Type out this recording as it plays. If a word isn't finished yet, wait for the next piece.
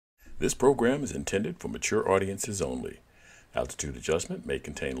This program is intended for mature audiences only. Altitude adjustment may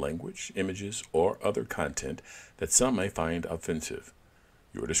contain language, images, or other content that some may find offensive.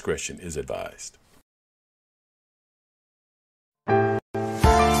 Your discretion is advised.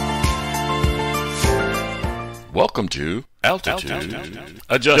 Welcome to Altitude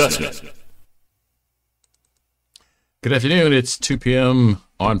Adjustment. Good afternoon. It's 2 p.m.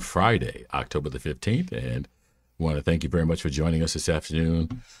 on Friday, October the 15th, and I want to thank you very much for joining us this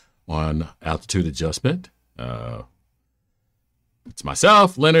afternoon on Altitude Adjustment. It's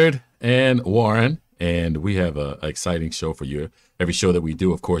myself, Leonard, and Warren, and we have an exciting show for you. Every show that we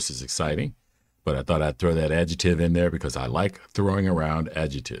do, of course, is exciting, but I thought I'd throw that adjective in there because I like throwing around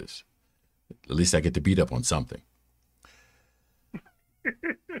adjectives. At least I get to beat up on something.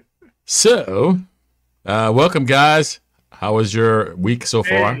 So, welcome, guys. How was your week so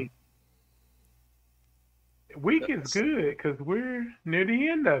far? Hey, week is good because we're near the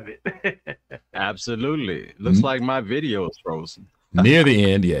end of it. Absolutely. Looks like my video is frozen. Near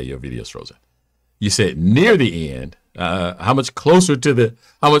the end, yeah, your video's frozen. You said near the end. How much closer to the?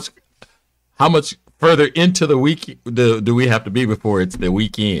 How much further into the week do we have to be before it's the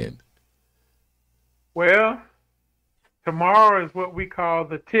weekend? Well, tomorrow is what we call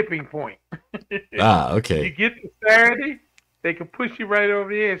the tipping point. Okay. You get to Saturday, they can push you right over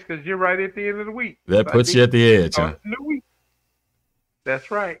the edge because you're right at the end of the week. That puts you at the edge, huh? New week. That's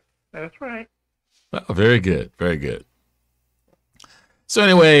right. That's right. Oh, very good. Very good. So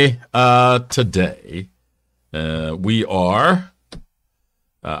anyway, today we are,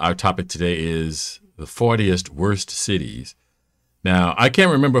 our topic today is the 40th worst cities. Now, I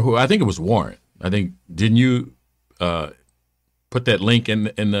can't remember who, I think it was Warren. I think, didn't you put that link in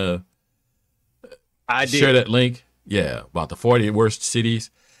the, I did. Share that link? Yeah, about the 40 worst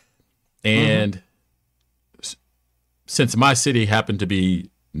cities. And since my city happened to be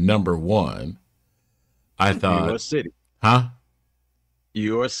number one, I thought, Your city. huh?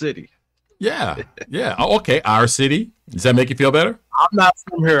 Your city. Yeah, yeah. Oh, okay, our city. Does that make you feel better? I'm not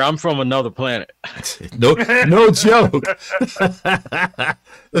from here. I'm from another planet. No, no joke.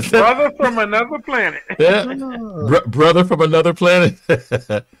 Brother from another planet. Yeah. Brother from another planet.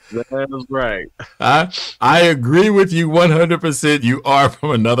 That's right. I agree with you 100%. You are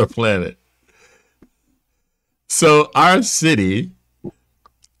from another planet. So our city,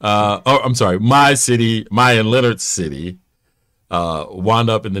 I'm sorry, my city, my and Leonard's city, wound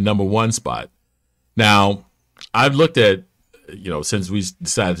up in the number one spot. Now, I've looked at, since we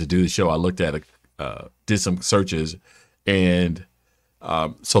decided to do the show, I looked at it, did some searches, and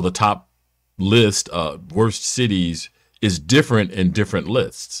so the top list of worst cities is different in different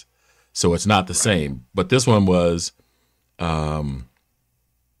lists. So it's not the same. But this one was from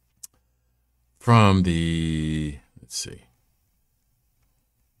the, let's see.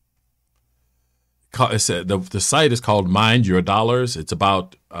 It said the site is called Mind Your Dollars. It's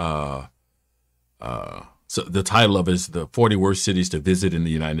about so the title of it is the 40 worst cities to visit in the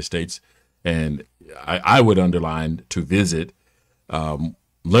United States, and I would underline to visit.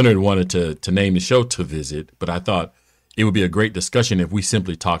 Leonard wanted to name the show To Visit, but I thought it would be a great discussion if we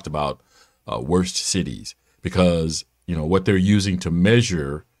simply talked about worst cities, because what they're using to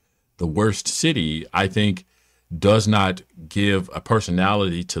measure the worst city, I think, does not give a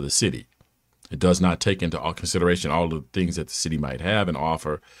personality to the city. It does not take into consideration all the things that the city might have and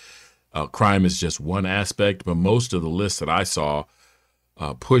offer. Crime is just one aspect, but most of the lists that I saw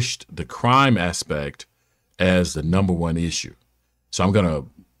pushed the crime aspect as the number one issue. So I'm going to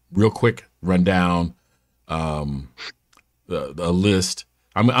real quick run down the list.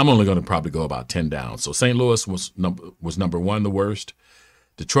 I'm only going to probably go about 10 down. So St. Louis was number one, the worst.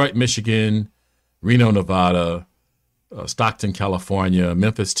 Detroit, Michigan, Reno, Nevada, Stockton, California,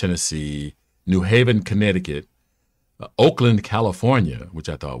 Memphis, Tennessee, New Haven, Connecticut, Oakland, California, which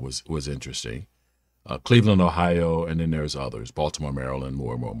I thought was interesting, Cleveland, Ohio, and then there's others, Baltimore, Maryland,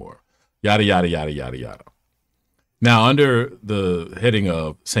 more, yada, yada, yada, yada, yada. Now, under the heading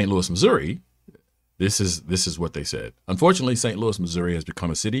of St. Louis, Missouri, this is what they said. Unfortunately, St. Louis, Missouri has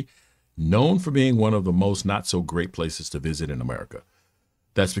become a city known for being one of the most not so great places to visit in America.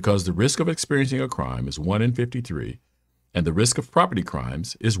 That's because the risk of experiencing a crime is 1 in 53, and the risk of property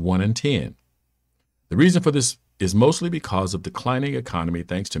crimes is 1 in 10. The reason for this is mostly because of declining economy,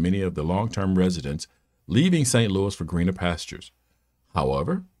 thanks to many of the long-term residents leaving St. Louis for greener pastures.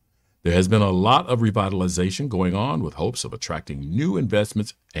 However, there has been a lot of revitalization going on with hopes of attracting new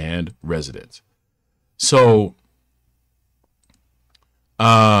investments and residents. So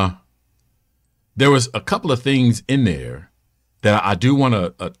there was a couple of things in there that I do want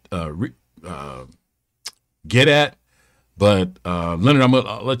to get at, But Leonard,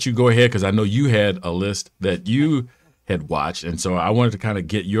 I'll let you go ahead because I know you had a list that you had watched, and so I wanted to kind of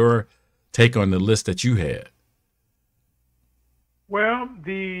get your take on the list that you had. Well,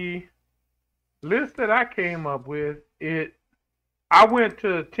 the list that I came up with, I went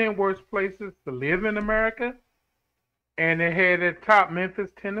to 10 worst places to live in America, and it had at top Memphis,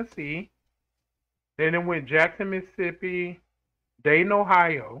 Tennessee. Then it went Jackson, Mississippi, Dayton,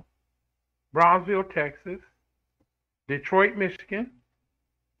 Ohio, Brownsville, Texas, Detroit, Michigan,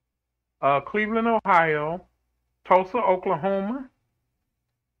 Cleveland, Ohio, Tulsa, Oklahoma,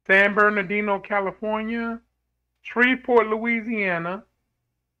 San Bernardino, California, Shreveport, Louisiana,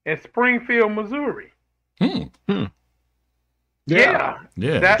 and Springfield, Missouri. Hmm. Yeah.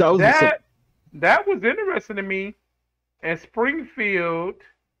 Yeah. That was interesting to me. And Springfield,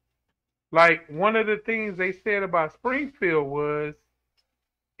 like one of the things they said about Springfield was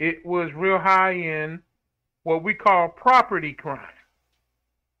it was real high in what we call property crime.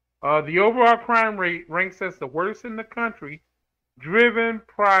 The overall crime rate ranks as the worst in the country, driven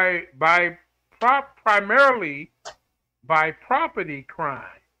primarily by property crime.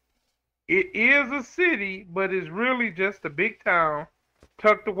 It is a city, but it's really just a big town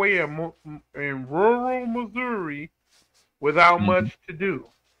tucked away in rural Missouri without much to do.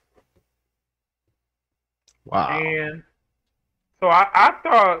 Wow. And so I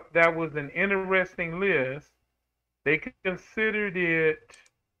thought that was an interesting list. They considered it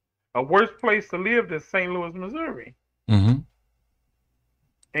a worse place to live than St. Louis, Missouri. Mm-hmm.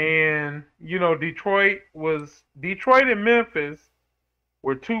 And, you know, Detroit and Memphis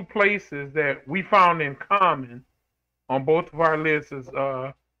were two places that we found in common on both of our lists.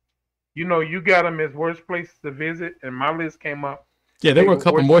 You know, you got them as worst places to visit, and my list came up. Yeah, there were a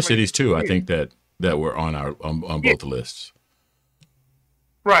couple more cities too, I think, that were on both lists.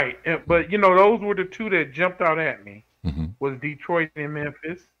 Right. But, you know, those were the two that jumped out at me, was Detroit and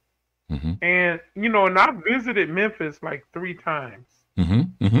Memphis. Mm-hmm. And, you know, and I visited Memphis like 3 times.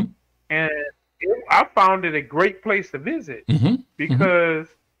 Mm-hmm. Mm-hmm. And I found it a great place to visit because,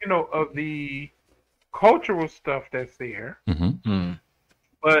 you know, of the cultural stuff that's there. Mm-hmm.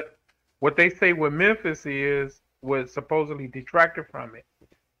 But what they say with Memphis was supposedly detracted from it.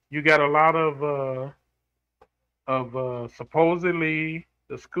 You got a lot of supposedly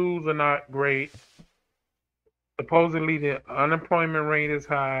the schools are not great. Supposedly the unemployment rate is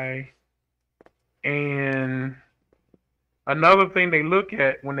high. And another thing they look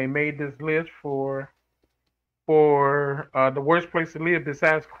at when they made this list for the worst place to live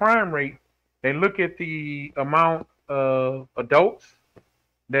besides crime rate, they look at the amount of adults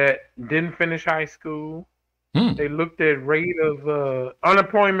that didn't finish high school. They looked at rate of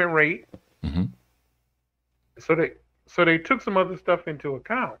unemployment rate. So they took some other stuff into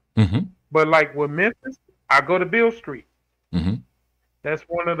account. But like with Memphis, I go to Beale Street. That's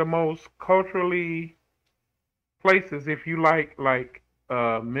one of the most culturally places if you like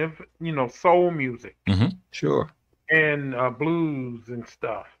Memphis, you know, soul music. Sure. And blues and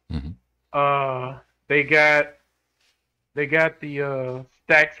stuff. They got the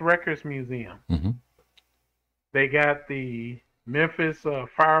Stax Records Museum. They got the Memphis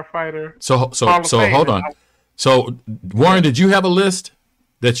firefighter. So hold on. So Warren, did you have a list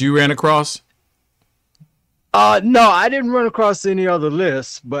that you ran across? No, I didn't run across any other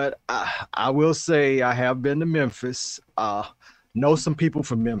lists, but I will say I have been to Memphis. Know some people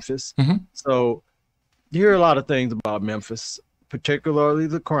from Memphis. So you hear a lot of things about Memphis, particularly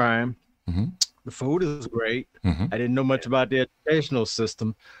the crime. The food is great. I didn't know much about the educational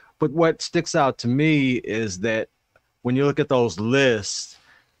system, but what sticks out to me is that when you look at those lists,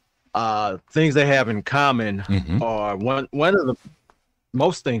 things they have in common are one of the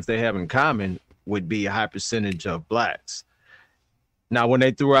most things they have in common would be a high percentage of blacks. Now, when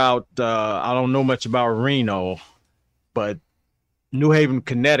they threw out, I don't know much about Reno, but New Haven,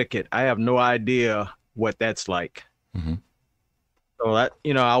 Connecticut, I have no idea what that's like. So that,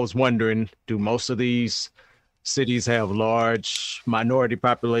 you know, I was wondering, do most of these cities have large minority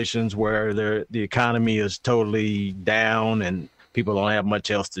populations where the economy is totally down and people don't have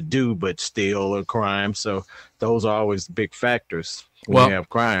much else to do but steal or crime? So those are always the big factors when you have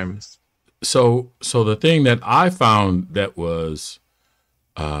crimes. So the thing that I found that was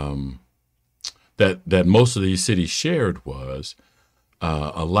that most of these cities shared was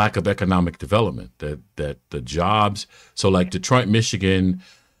a lack of economic development. That the jobs. So like Detroit, Michigan,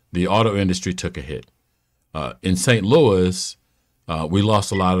 the auto industry took a hit. In St. Louis, we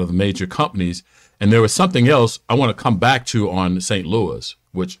lost a lot of the major companies, and there was something else I want to come back to on St. Louis,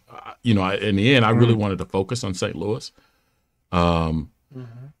 which you know, in the end, I really wanted to focus on St. Louis,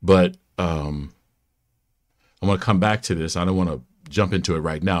 but. I want to come back to this. I don't want to jump into it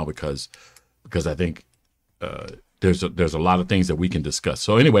right now because I think there's a lot of things that we can discuss.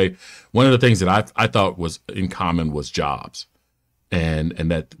 So anyway, one of the things that I thought was in common was jobs, and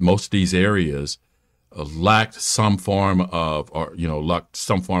that most of these areas lacked some form of, lacked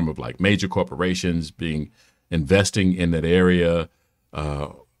some form of like major corporations investing in that area,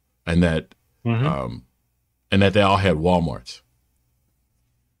 and that they all had Walmarts.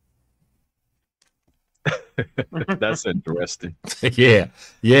 That's interesting. Yeah.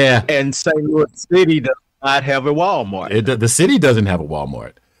 And St. Louis City does not have a Walmart. The city doesn't have a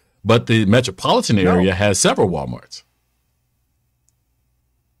Walmart, but the metropolitan area has several Walmarts.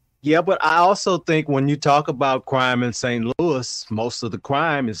 Yeah, but I also think when you talk about crime in St. Louis, most of the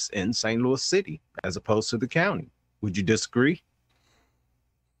crime is in St. Louis City as opposed to the county. Would you disagree?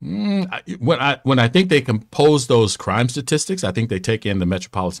 When I think they compose those crime statistics, I think they take in the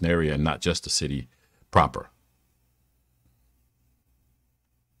metropolitan area and not just the city proper.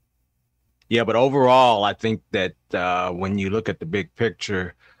 Yeah, but overall, I think that when you look at the big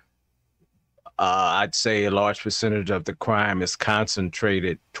picture, I'd say a large percentage of the crime is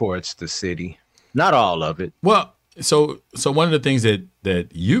concentrated towards the city. Not all of it. Well, so one of the things that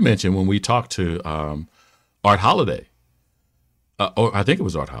you mentioned when we talked to Art Holiday, or I think it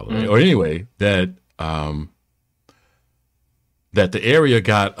was Art Holiday, or anyway, that the area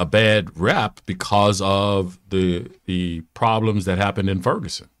got a bad rap because of the problems that happened in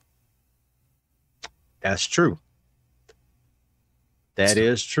Ferguson. That's true. That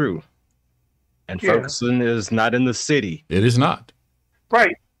is true. And Ferguson is not in the city. It is not.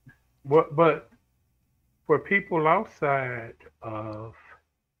 Right. But for people outside of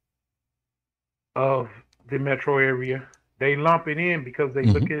the metro area, they lump it in because they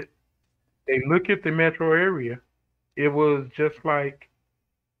look at the metro area. It was just like,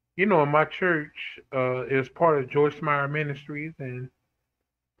 in my church, is part of Joyce Meyer Ministries, and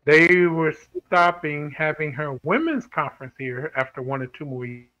they were stopping having her women's conference here after 1 or 2 more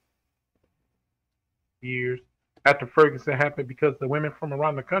years after Ferguson happened, because the women from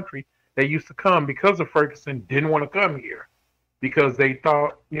around the country that used to come because of Ferguson didn't want to come here because they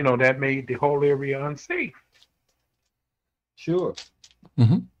thought, that made the whole area unsafe. Sure.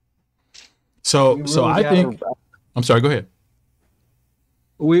 Mm-hmm. So I think, I'm sorry, go ahead.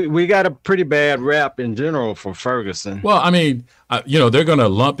 We got a pretty bad rap in general for Ferguson. Well, I mean, they're going to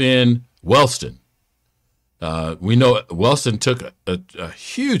lump in Wellston. We know Wellston took a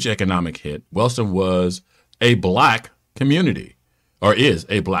huge economic hit. Wellston was a black community, or is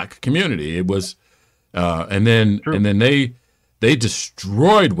a black community. It was, and then they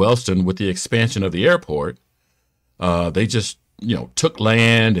destroyed Wellston with the expansion of the airport. They just took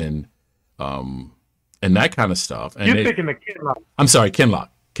land and that kind of stuff. And you're thinking of Kinloch. I'm sorry, Kinloch.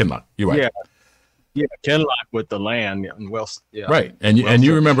 You're right. Yeah, Kinloch with the land and Wellston. Yeah. Right, and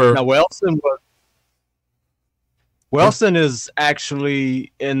you remember now Wellston is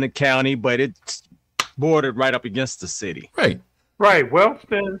actually in the county, but it's bordered right up against the city. Right.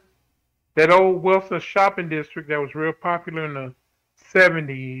 Wellston, that old Wellston shopping district that was real popular in the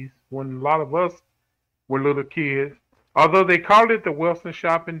 70s when a lot of us were little kids. Although they called it the Wellston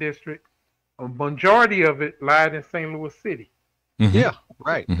shopping district, a majority of it lied in St. Louis City. Mm-hmm. Yeah,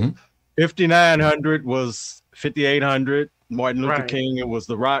 right. 5900 was 5800. Martin Luther King. It was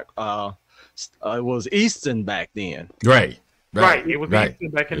the Rock. It was Easton back then. Right. It was Easton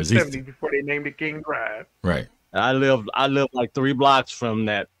back in the 70s before they named it King Drive. Right. I lived like 3 blocks from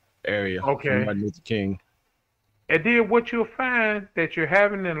that area. Okay. From Martin Luther King. And then what you'll find that you're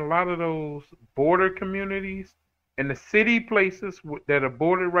having in a lot of those border communities and the city places that are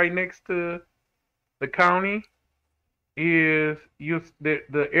bordered right next to the county is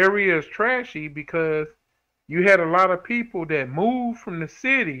the area is trashy because you had a lot of people that moved from the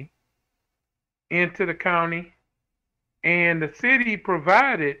city into the county, and the city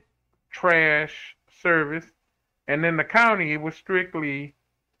provided trash service, and then the county, it was strictly,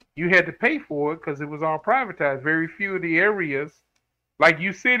 you had to pay for it because it was all privatized. Very few of the areas, like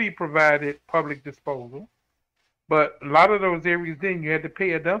U City, provided public disposal, but a lot of those areas didn't. You had to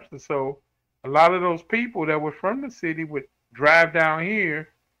pay a dumpster. So a lot of those people that were from the city would drive down here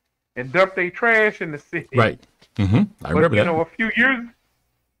and dump their trash in the city. Right. Mm-hmm. I remember that. A few years,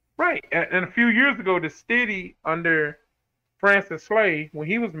 right, and a few years ago, the city under Francis Slay, when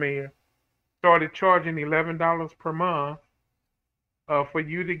he was mayor, started charging $11 per month for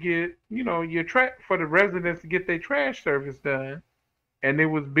you to get, your for the residents to get their trash service done, and it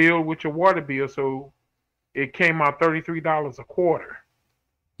was billed with your water bill, so it came out $33 a quarter.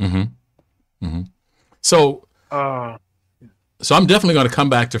 Mm-hmm. Mm-hmm. So I'm definitely going to come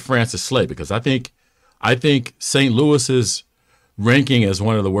back to Francis Slay because I think I think St. Louis's ranking as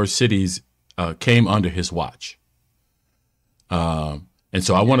one of the worst cities came under his watch. And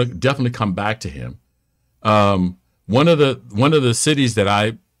so I want to definitely come back to him. One of the cities that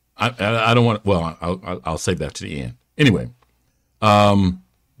I don't want. Well, I'll save that to the end. Anyway,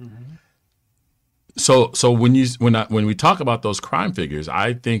 so when we talk about those crime figures,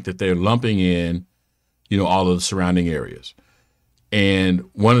 I think that they're lumping in, all of the surrounding areas, and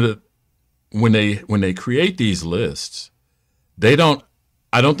when they create these lists, I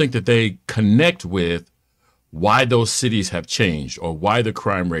don't think that they connect with why those cities have changed or why the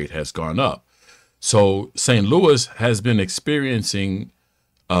crime rate has gone up. So St. Louis has been experiencing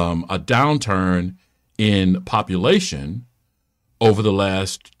a downturn in population over the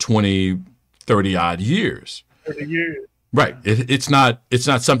last 20, 30 odd years. 30 years. Right. It's not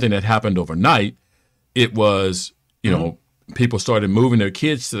something that happened overnight. It was, people started moving their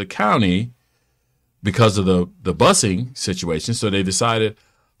kids to the county because of the busing situation. So they decided,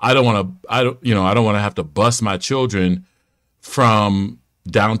 I don't want to have to bus my children from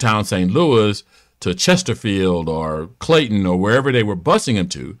downtown St. Louis to Chesterfield or Clayton or wherever they were busing them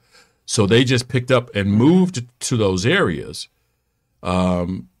to. So they just picked up and moved to those areas,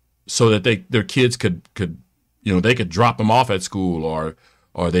 so that their kids could they could drop them off at school, or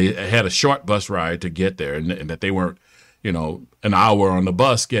they had a short bus ride to get there, and that they weren't an hour on the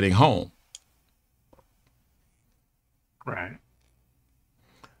bus getting home. Right.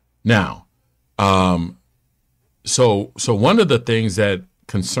 Now, so one of the things that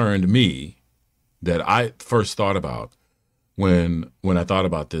concerned me that I first thought about when I thought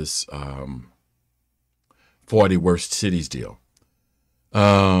about this 40 worst cities deal,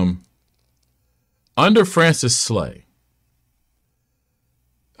 under Francis Slay,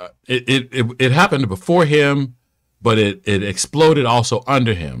 it happened before him, but it exploded also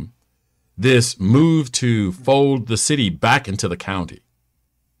under him. This move to fold the city back into the county.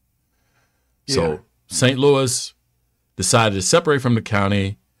 Yeah. So St. Louis decided to separate from the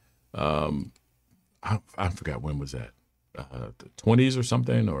county. I forgot when was that, the 20s or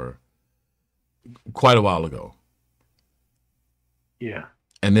something, or quite a while ago. Yeah.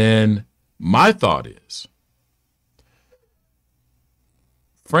 And then my thought is,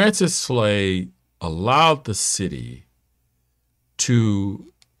 Francis Slay allowed the city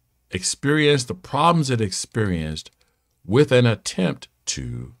to experience the problems it experienced with an attempt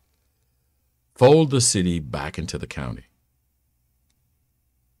to fold the city back into the county.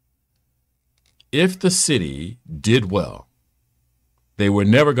 If the city did well, they were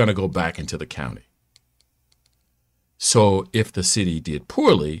never going to go back into the county. So if the city did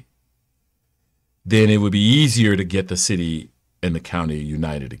poorly, then it would be easier to get the city and the county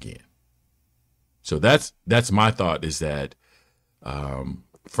united again. So that's my thought, is that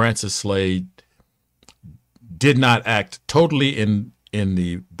Francis Slay did not act totally in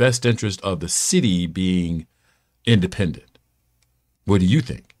the best interest of the city being independent. What do you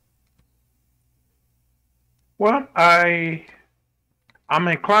think? Well, I'm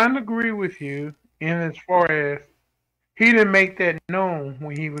inclined to agree with you in as far as he didn't make that known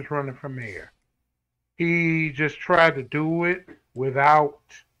when he was running for mayor. He just tried to do it without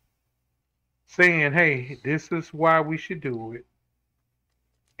saying, hey, this is why we should do it,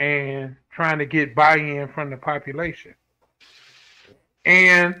 and trying to get buy-in from the population.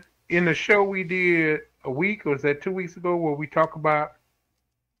 And in the show we did a week, or was that 2 weeks ago,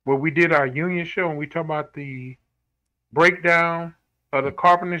 where we did our union show and we talk about the breakdown of the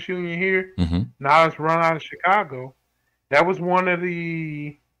Carpenters Union here. Mm-hmm. Now it's run out of Chicago. That was one of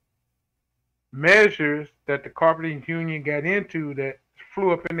the measures that the Carpenters Union got into that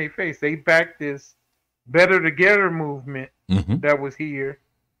flew up in their face. They backed this Better Together movement that was here,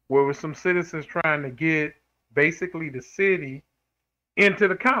 where was some citizens trying to get basically the city into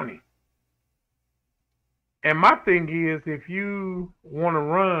the county. And my thing is, if you want to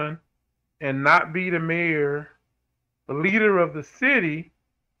run and not be the mayor, the leader of the city,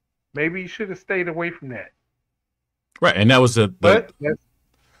 maybe you should have stayed away from that. Right, and that was the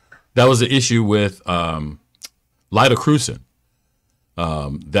issue with Lyda Krewson.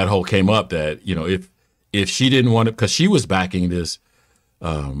 That whole came up that if she didn't want it, because she was backing this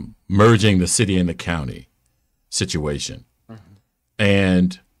merging the city and the county situation,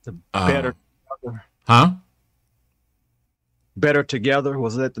 and better, Better Together,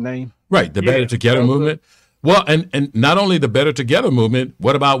 was that the name? Right, the Better Together movement. Well, and not only the Better Together movement.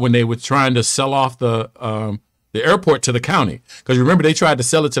 What about when they were trying to sell off the airport to the county? Because remember, they tried to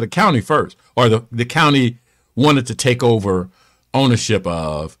sell it to the county first, or the county wanted to take over ownership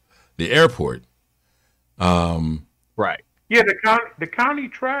of the airport. Right. Yeah, the county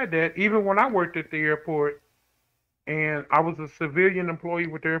tried that even when I worked at the airport, and I was a civilian employee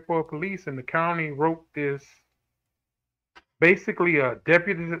with the airport police, and the county wrote this basically a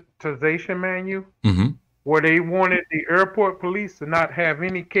deputization manual Mm-hmm. where they wanted the airport police to not have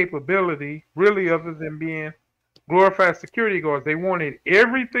any capability really other than being glorified security guards. They wanted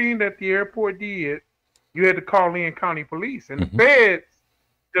everything that the airport did, you had to call in county police. And Mm-hmm. the feds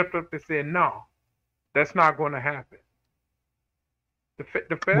stepped up and said, no, that's not going to happen.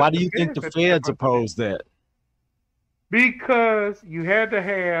 Why do you think the feds opposed that? Because you had to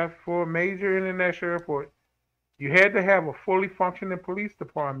have, for a major international airport, you had to have a fully functioning police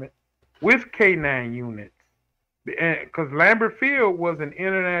department with K9 units. Because Lambert Field was an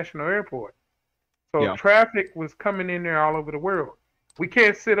international airport. So traffic was coming in there all over the world. We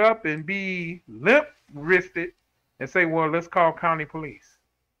can't sit up and be limp-wristed and say, well, let's call county police.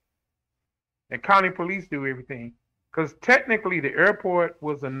 And county police do everything. Because technically the airport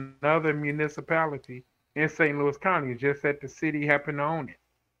was another municipality in St. Louis County. It's just that the city happened to own it.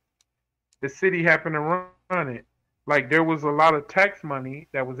 The city happened to run it. Like there was a lot of tax money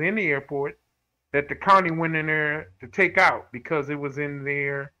that was in the airport that the county went in there to take out because it was in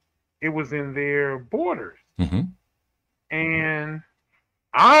their borders. Mm-hmm. And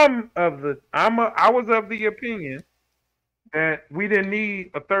I was of the opinion that we didn't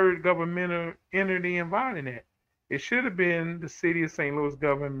need a third governmental entity involved in it. It should have been the city of St. Louis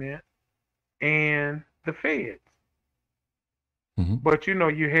government and the feds. Mm-hmm. But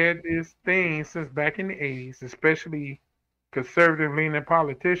you had this thing since back in the 80s, especially conservative leaning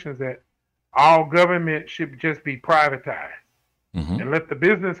politicians, that all government should just be privatized and let the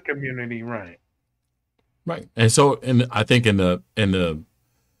business community run it. Right. And so I think in the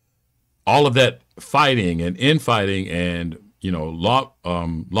all of that fighting and infighting and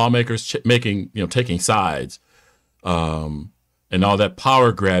lawmakers taking sides and all that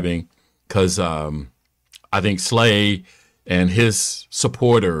power grabbing, because I think Slay and his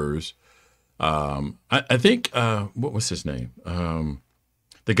supporters, I think what was his name?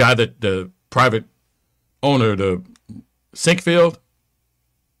 The guy that the private owner, the Sinkfield.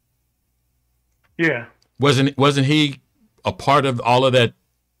 Yeah. Wasn't he a part of all of that,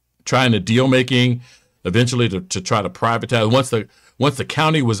 trying to deal making, eventually to try to privatize? Once the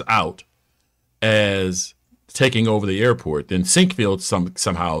county was out as taking over the airport, then Sinkfield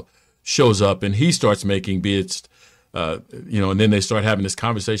somehow shows up and he starts making bids, and then they start having this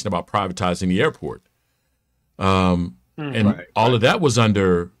conversation about privatizing the airport. All of that was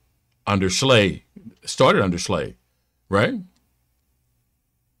under Slay, started under Slay, right?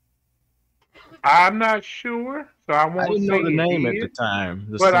 I'm not sure, so I won't didn't say know the name at the time.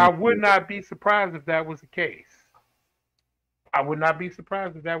 But I would not be surprised if that was the case. I would not be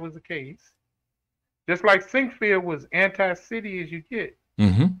surprised if that was the case. Just like Sinkfield was anti-city as you get.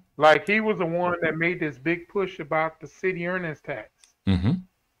 Mm-hmm. Like he was the one that made this big push about the city earnings tax. Mm-hmm.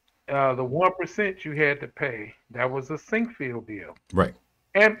 The 1% you had to pay. That was a Sinkfield deal. Right.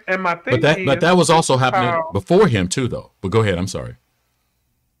 And my thing but that was also happening before him too, though. But go ahead. I'm sorry.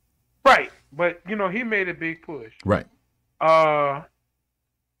 Right. But, he made a big push. Right.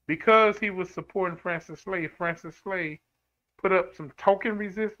 Because he was supporting Francis Slay put up some token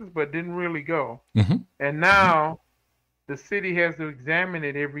resistance, but didn't really go. Mm-hmm. And now the city has to examine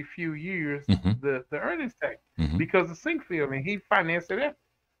it every few years, the earnings tax, because of Sinkfield, and he financed it.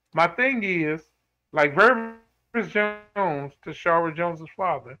 My thing is, like Vervis Jones, Tashara Jones's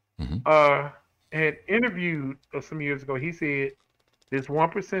father, had interviewed some years ago. He said, this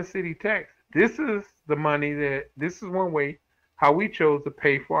 1% city tax, this is the money this is one way how we chose to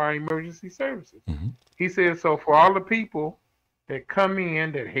pay for our emergency services. Mm-hmm. He said, so for all the people that come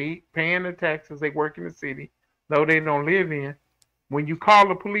in that hate paying the taxes, they work in the city, though they don't live in, when you call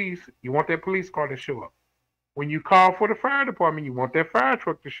the police, you want that police car to show up. When you call for the fire department, you want that fire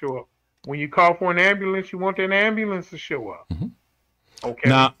truck to show up. When you call for an ambulance, you want that ambulance to show up. Mm-hmm. Okay.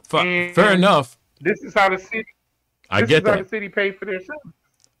 Now, fair enough. This is how the city. I get that. How the city paid for their service.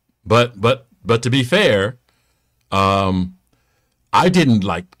 But to be fair, I didn't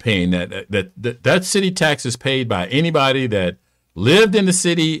like paying that city tax is paid by anybody that lived in the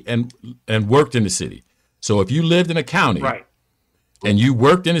city and worked in the city. So if you lived in a county, right, and you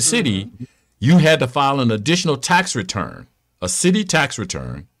worked in a city, you had to file an additional tax return, a city tax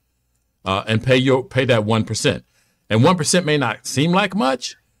return, and pay that 1%. And 1% may not seem like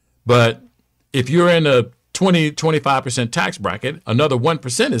much, but if you're in a 20-25% tax bracket, another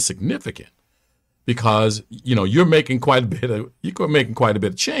 1% is significant, because you're making quite a bit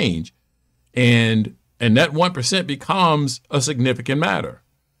of change, and that 1% becomes a significant matter.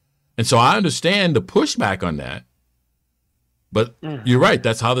 And so I understand the pushback on that, But you're right.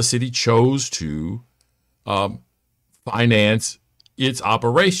 That's how the city chose to finance its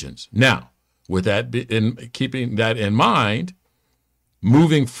operations. Now, with that in keeping that in mind,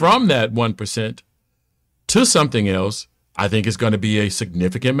 moving from that 1% to something else, I think is going to be a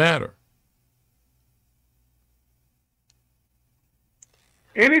significant matter.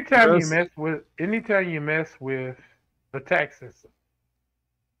 Anytime you mess with the tax system,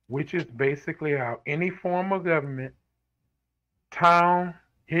 which is basically how any form of government, town,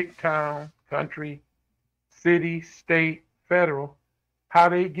 hick town, country, city, state, federal, how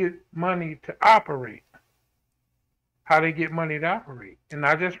they get money to operate. And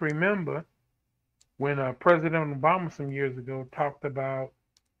I just remember when President Obama some years ago talked about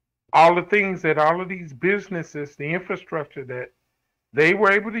all the things that all of these businesses, the infrastructure that they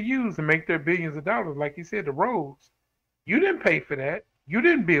were able to use and make their billions of dollars. Like you said, the roads, you didn't pay for that. You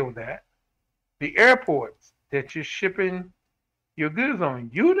didn't build that. The airports that you're shipping your goods on,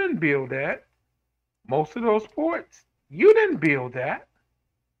 you didn't build that. Most of those ports, you didn't build that.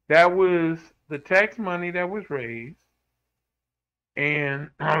 That was the tax money that was raised. And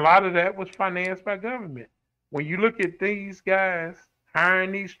a lot of that was financed by government. When you look at these guys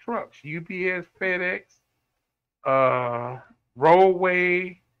hiring these trucks, UPS, FedEx,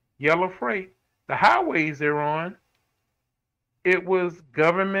 Roadway, Yellow Freight, the highways they're on, it was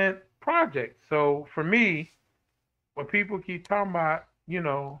government projects. So for me, when people keep talking about,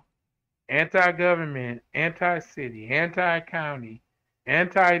 anti-government, anti-city, anti-county,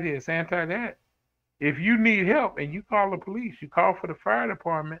 anti-this, anti-that, if you need help and you call the police, you call for the fire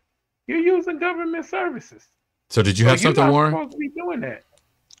department, you're using government services. So did you have something, Warren? You're not supposed to be doing that.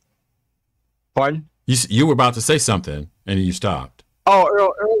 Pardon? You were about to say something and you stopped.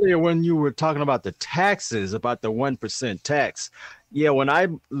 Oh, earlier when you were talking about the taxes, about the 1% tax. Yeah, when I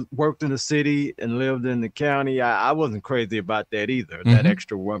worked in the city and lived in the county, I wasn't crazy about that either, that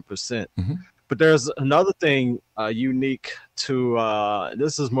extra 1%. Mm-hmm. But there's another thing unique to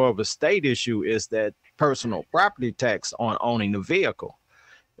this is more of a state issue, is that personal property tax on owning the vehicle.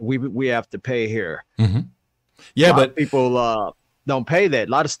 We have to pay here. Mm-hmm. Yeah, but people don't pay that.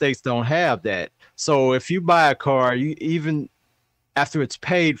 A lot of states don't have that. So if you buy a car, you even after it's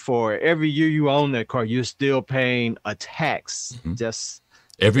paid for, every year you own that car, you're still paying a tax. Mm-hmm. Just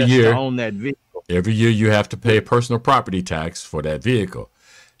every year to own that vehicle. Every year you have to pay a personal property tax for that vehicle.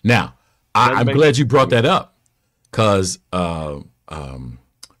 Now, I'm glad you brought that up because Fred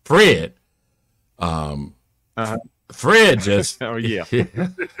just oh yeah.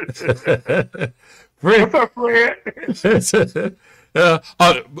 What's up, Fred? Since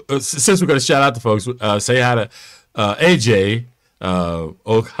we're going to shout out to folks, say hi to AJ,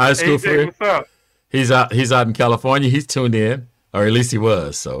 Oak High School AJ, friend. What's up? He's out in California. He's tuned in, or at least he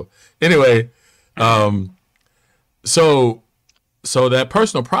was. So anyway, so that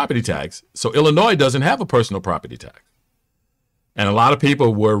personal property tax. So Illinois doesn't have a personal property tax, and a lot of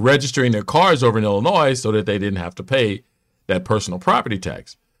people were registering their cars over in Illinois so that they didn't have to pay that personal property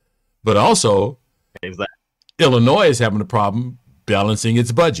tax. But also, Illinois is having a problem balancing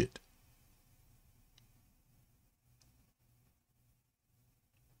its budget.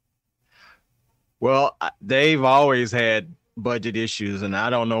 Well, they've always had budget issues, and I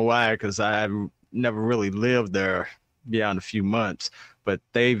don't know why, because I've never really lived there beyond a few months, but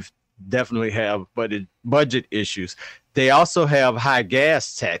they've definitely have budget issues. They also have high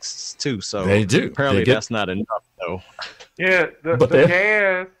gas taxes too, so they do. Apparently that's not enough though. Yeah,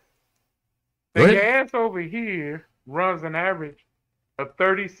 the gas over here runs an average of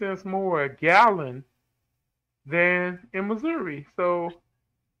 30 cents more a gallon than in Missouri. So,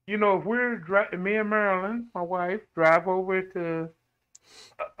 if me and Marilyn, my wife, drive over to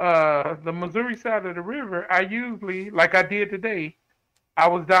the Missouri side of the river, I usually, like I did today, I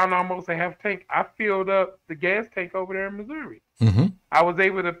was down almost a half tank. I filled up the gas tank over there in Missouri. Mm-hmm. I was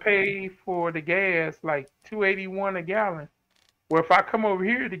able to pay for the gas like $2.81 a gallon. Where if I come over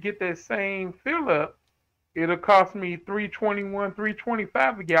here to get that same fill up, it'll cost me $3.21,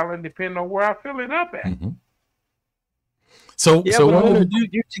 $3.25 a gallon, depending on where I fill it up at. Mm-hmm. So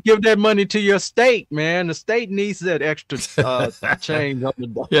you should give that money to your state, man. The state needs that extra change on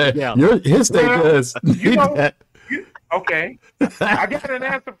the gallon. His state does need that. Okay, I got an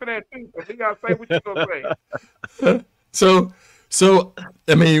answer for that too. So you gotta say what you're gonna say. So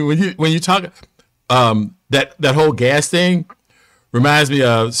I mean, when you talk that whole gas thing reminds me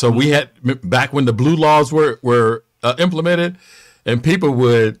of. So we had back when the blue laws were implemented, and people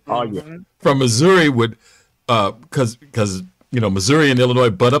would from Missouri would because Missouri and Illinois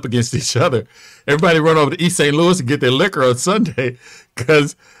butt up against each other. Everybody run over to East St. Louis and get their liquor on Sunday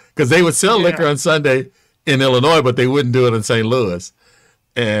because they would sell liquor on Sunday. in Illinois, but they wouldn't do it in St. Louis.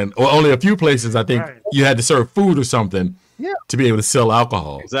 And or only a few places, I think, you had to serve food or something to be able to sell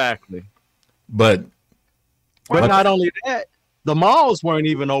alcohol. Exactly. But not only that, the malls weren't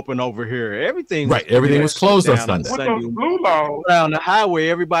even open over here. Everything was closed on Sunday. With those blue laws down the highway,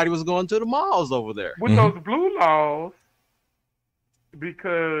 everybody was going to the malls over there. With those blue laws,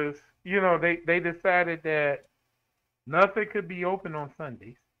 because they decided that nothing could be open on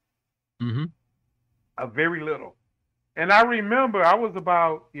Sundays. Very little. And I remember I was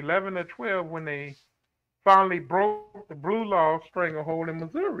about 11 or 12 when they finally broke the blue law stranglehold in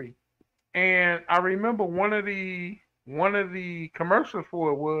Missouri. And I remember one of the commercials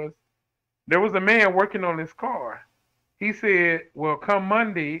for it was, there was a man working on his car. He said, well, come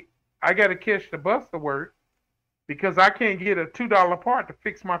Monday, I got to catch the bus to work because I can't get a $2 part to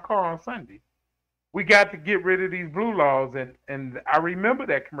fix my car on Sunday. We got to get rid of these blue laws. And I remember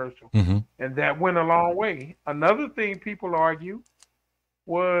that commercial. And that went a long way. Another thing people argue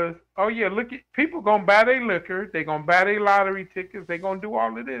was, oh, yeah, look, people going to buy their liquor. They're going to buy their lottery tickets. They're going to do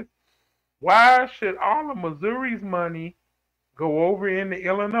all of this. Why should all of Missouri's money go over into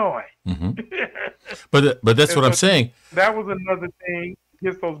Illinois? But that's what I'm saying. That was another thing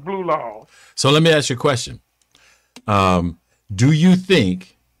against those blue laws. So let me ask you a question. Do you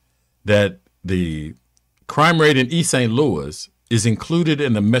think that the crime rate in East St. Louis is included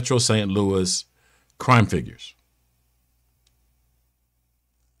in the Metro St. Louis crime figures?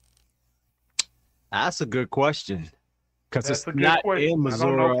 That's a good question. Because it's not in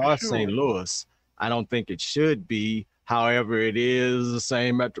Missouri or St. Louis. I don't think it should be. However, it is the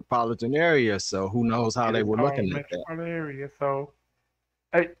same metropolitan area. So who knows how they were looking at that. Area. So,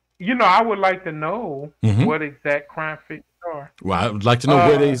 I would like to know what exact crime figures are. Well, I would like to know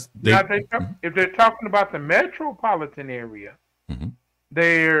where they if they're talking about the metropolitan area,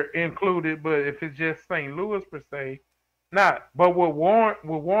 they're included. But if it's just St. Louis per se, not. But what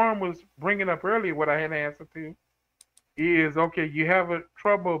Warren was bringing up earlier, what I had an answer to, is okay, you have a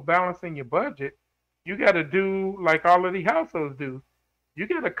trouble balancing your budget. You got to do like all of the households do. You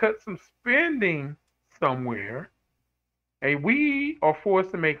got to cut some spending somewhere. And we are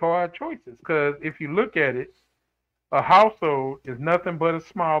forced to make hard choices because if you look at it, a household is nothing but a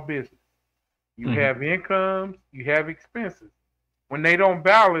small business. You have incomes, you have expenses. When they don't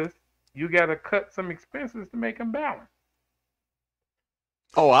balance, you got to cut some expenses to make them balance.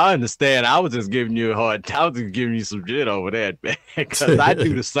 Oh, I understand. I was just giving you a hard time. I was just giving you some shit over that, man. Because I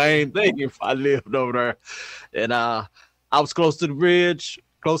do the same thing if I lived over there. And I was close to the bridge,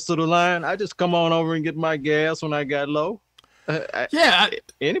 close to the line. I just come on over and get my gas when I got low.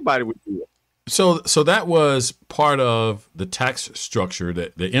 Anybody would do it. So that was part of the tax structure,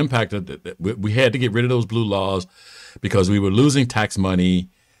 that the impact of that we had to get rid of those blue laws because we were losing tax money.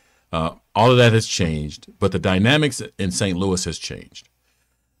 All of that has changed, but the dynamics in St. Louis has changed.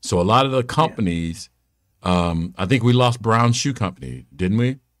 So a lot of the companies, I think we lost Brown Shoe Company, didn't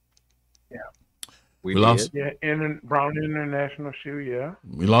we? Yeah. We lost. Yeah, Brown International Shoe, yeah.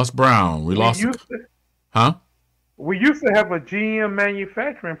 We lost Brown. We used to have a GM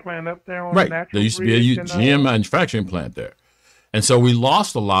manufacturing plant up there on Natural There used to be a GM manufacturing plant there. And so we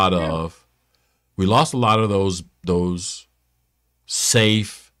lost a lot of those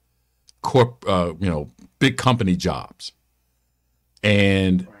safe big company jobs.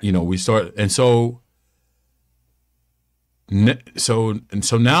 And so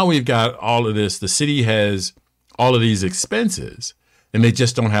now we've got all of this. The city has all of these expenses, and they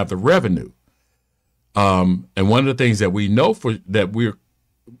just don't have the revenue. And one of the things that we know it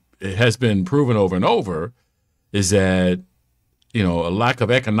has been proven over and over is that a lack of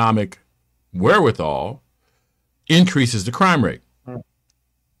economic wherewithal increases the crime rate.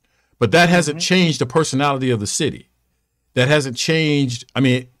 But that hasn't changed the personality of the city. That hasn't changed. I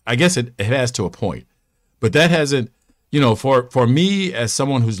mean, I guess it has to a point, but that hasn't, for me as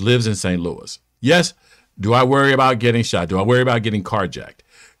someone who lives in St. Louis, yes, do I worry about getting shot? Do I worry about getting carjacked?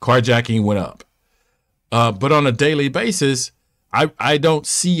 Carjacking went up. But on a daily basis, I don't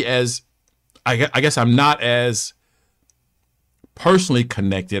see I guess I'm not as personally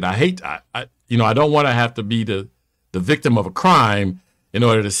connected. I don't want to have to be the victim of a crime in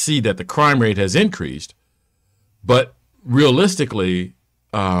order to see that the crime rate has increased. But realistically,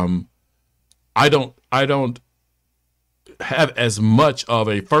 I don't have as much of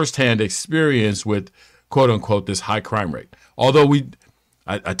a firsthand experience with quote unquote this high crime rate. Although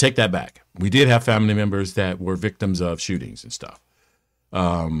I take that back. We did have family members that were victims of shootings and stuff.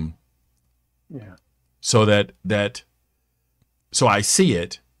 So I see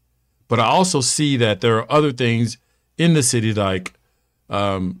it, but I also see that there are other things in the city like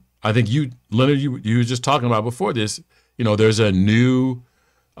I think Leonard, you were just talking about before this. There's a new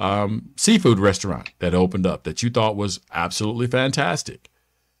seafood restaurant that opened up that you thought was absolutely fantastic.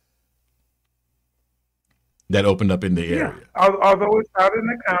 That opened up in the area. Although it's out in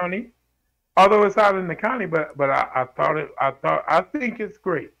the county. But I think it's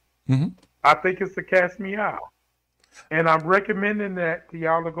great. Mm-hmm. I think it's the Catch Me Out, and I'm recommending that to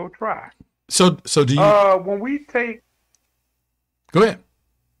y'all to go try. So do you? When we take, go ahead.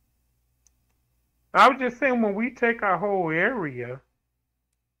 I was just saying, when we take our whole area,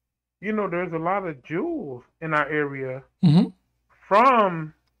 there's a lot of jewels in our area Mm-hmm.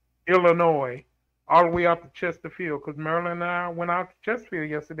 from Illinois all the way out to Chesterfield. Because Marilyn and I went out to Chesterfield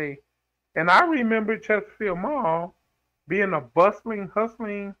yesterday, and I remember Chesterfield Mall being a bustling,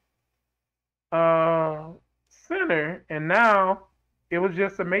 hustling center, and now it was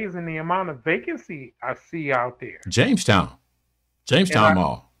just amazing the amount of vacancy I see out there. Jamestown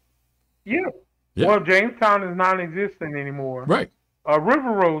Mall. Yeah. Yeah. Well, Jamestown is non-existent anymore. Right.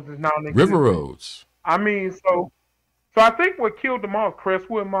 River Roads is non-existent. River Roads. I mean, so I think what killed them all,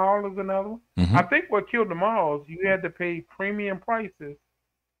 Crestwood Mall is another one. Mm-hmm. I think what killed them all is you had to pay premium prices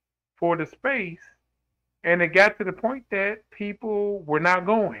for the space, and it got to the point that people were not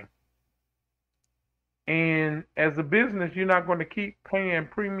going. And as a business, you're not going to keep paying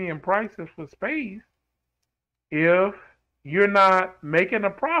premium prices for space if you're not making a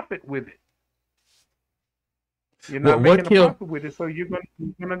profit with it. You're not making a profit with it, so you're going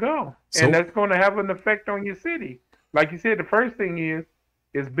to go. And that's going to have an effect on your city. Like you said, the first thing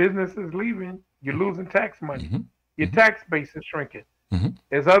is businesses leaving, you're losing tax money. Mm-hmm. Your tax base is shrinking. Mm-hmm.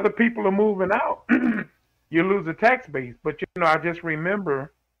 As other people are moving out, you lose a tax base. But, I just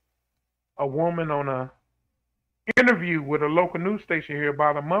remember a woman on a interview with a local news station here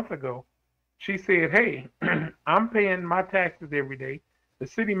about a month ago. She said, hey, I'm paying my taxes every day. The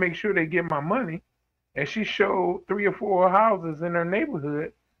city makes sure they get my money. And she showed 3 or 4 houses in her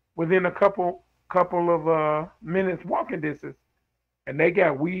neighborhood within a couple of minutes walking distance. And they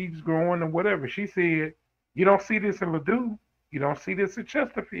got weeds growing and whatever. She said, you don't see this in Ladue. You don't see this in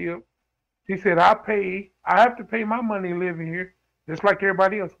Chesterfield. She said, I have to pay my money living here just like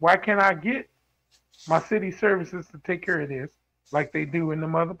everybody else. Why can't I get my city services to take care of this like they do in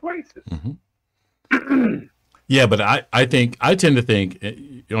them other places? Mm-hmm. Yeah, but I tend to think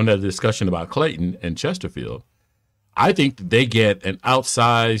on that discussion about Clayton and Chesterfield, I think that they get an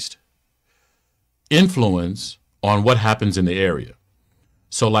outsized influence on what happens in the area.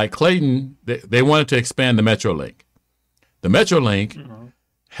 So like Clayton, they wanted to expand the MetroLink. The MetroLink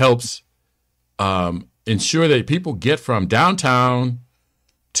helps ensure that people get from downtown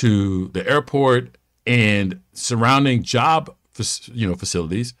to the airport and surrounding job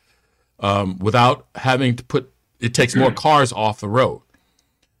facilities without having to put. It takes more cars off the road.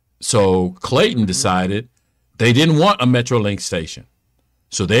 So Clayton decided they didn't want a MetroLink station.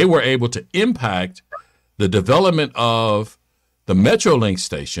 So they were able to impact the development of the MetroLink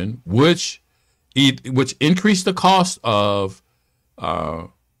station, which increased the cost of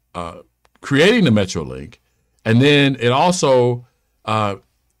creating the MetroLink. And then it also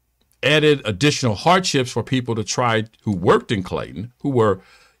added additional hardships for people who worked in Clayton, who were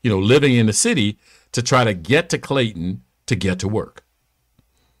living in the city, to try to get to Clayton to get to work.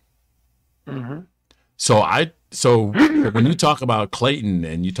 Mm-hmm. So when you talk about Clayton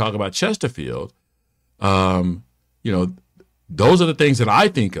and you talk about Chesterfield, those are the things that I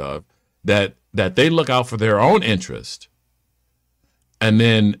think of that they look out for their own interest, and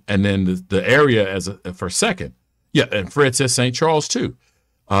then the area for second. Yeah, and Fred says St. Charles too,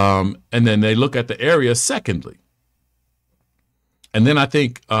 and then they look at the area secondly, and then I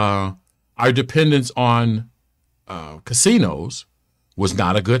think. Our dependence on casinos was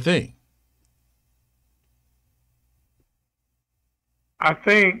not a good thing. I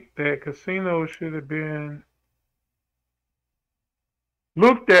think that casinos should have been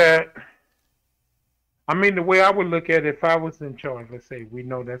looked at. I mean, the way I would look at it if I was in charge, let's say, we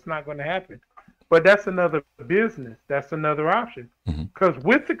know that's not going to happen. But that's another business. That's another option. Because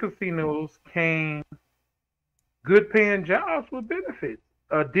with the casinos came good paying jobs with benefits.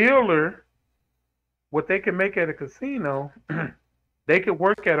 A dealer, what they can make at a casino, they could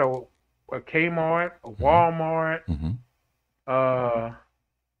work at a Kmart, a Walmart,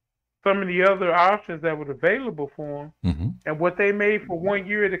 some of the other options that were available for them. And what they made for 1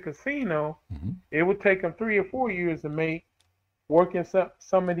 year at a casino, it would take them 3 or 4 years to make working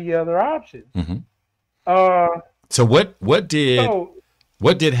some of the other options. So what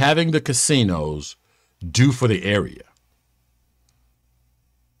did having the casinos do for the area?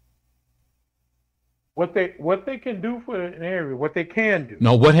 what they can do for an area, what they can do.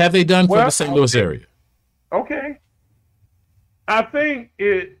 No, what have they done for Well, the St. Louis area? Okay. I think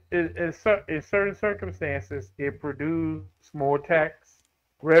in certain circumstances, it produced more tax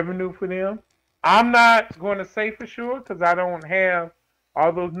revenue for them. I'm not going to say for sure because I don't have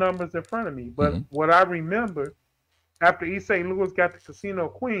all those numbers in front of me. But what I remember, after East St. Louis got the Casino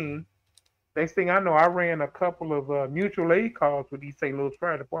Queen, next thing I know, I ran a couple of mutual aid calls with East St. Louis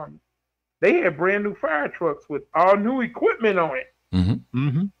Fire Department. They had brand new fire trucks with all new equipment on it.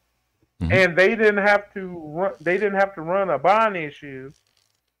 And they didn't have to run. They didn't have to run a bond issue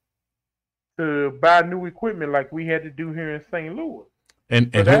to buy new equipment like we had to do here in St. Louis.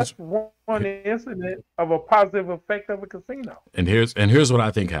 And so that's one incident of a positive effect of a casino. And here's what I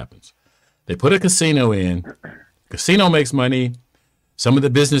think happens: they put a casino in. Casino makes money. Some of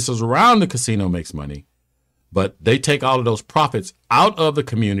the businesses around the casino makes money, but they take all of those profits out of the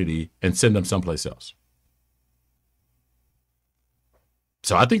community and send them someplace else.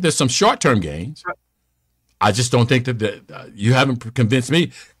 So I think there's some short-term gains. I just don't think that you haven't convinced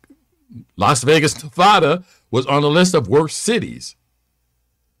me. Las Vegas, Nevada was on the list of worst cities.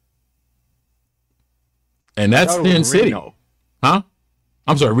 And that's Sin City. Huh?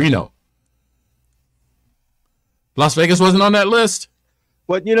 I'm sorry, Reno. Las Vegas wasn't on that list?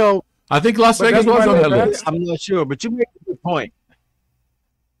 But, you know, I think Las Vegas was on that list. I'm not sure, but you make a good point.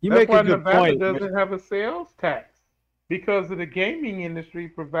 That's why Nevada doesn't have a sales tax. Because of the gaming industry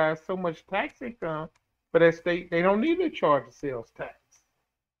provides so much tax income for that state, they don't need to charge a sales tax.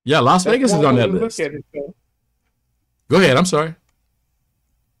 Yeah, Las Vegas is on that list. Go ahead. I'm sorry.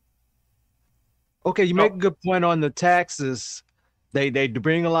 Okay, you make a good point on the taxes. They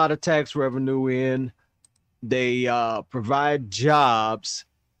bring a lot of tax revenue in. They provide jobs,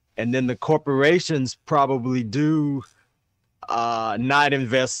 and then the corporations probably do not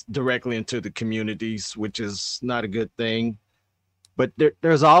invest directly into the communities, which is not a good thing. But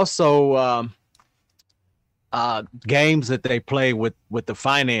there's also games that they play with the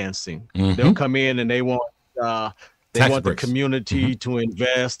financing. They'll come in and they want the community to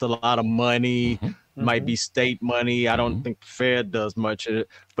invest a lot of money. Might be state money. I don't think the Fed does much of it,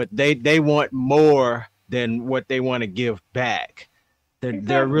 but they want more than what they want to give back.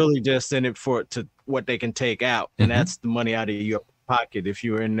 They're really just in it to what they can take out, and that's the money out of your pocket if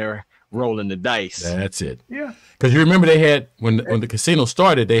you're in there rolling the dice. That's it. Yeah. Because you remember they had when the casino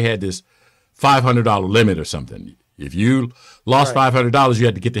started, they had this $500 limit or something. If you lost $500, you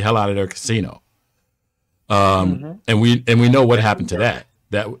had to get the hell out of their casino. And we know what happened to that.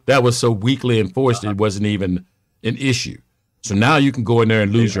 That was so weakly enforced it wasn't even an issue. So now you can go in there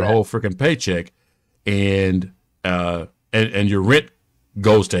and lose your whole freaking paycheck, and your rent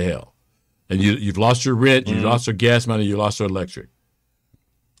goes to hell. And you've lost your rent, you lost your gas money, you lost your electric.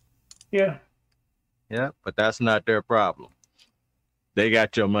 Yeah. Yeah, but that's not their problem. They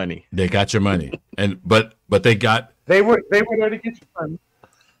got your money. They got your money. But they were there to get your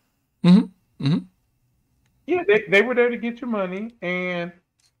money. Yeah, they were there to get your money. And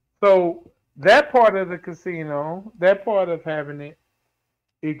so that part of the casino, that part of having it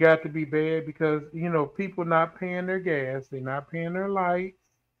got to be bad because, people not paying their gas, they're not paying their lights,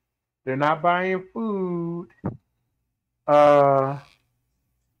 they're not buying food.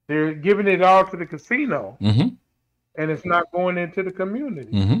 They're giving it all to the casino, and it's not going into the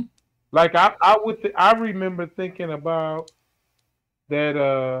community. Like I remember thinking about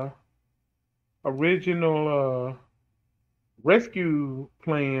that original rescue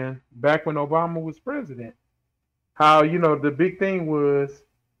plan back when Obama was president. How the big thing was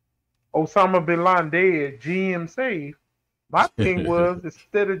Osama bin Laden dead, GM safe. My thing was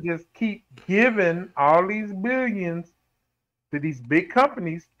instead of just keep giving all these billions to these big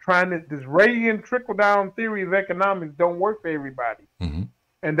companies, this Reagan trickle down theory of economics don't work for everybody.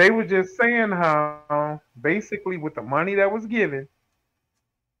 And they were just saying how basically with the money that was given,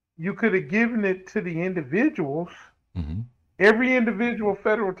 you could have given it to the individuals. Every individual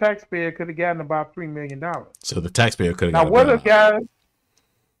federal taxpayer could have gotten about $3 million. So the taxpayer could have. Now,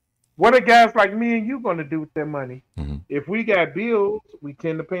 what are guys like me and you going to do with their money? If we got bills, we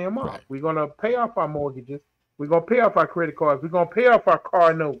tend to pay them off. Right. We're going to pay off our mortgages. We're going to pay off our credit cards. We're going to pay off our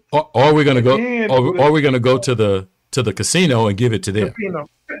car notes. Or we're going to go. Or we're going to go to the casino and give it to them.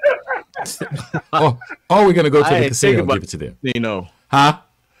 or we're going to go to the casino and give it to them. Huh?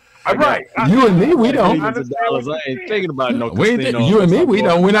 Right. You and me, we don't. I ain't thinking about no casino. You and me, we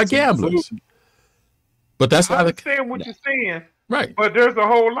don't. We're not gamblers. But that's I understand what you're saying. Right. But there's a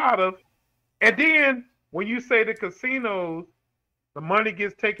whole lot of, and then when you say the casinos, the money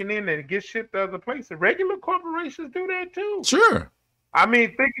gets taken in and it gets shipped to other places. Regular corporations do that too. Sure. I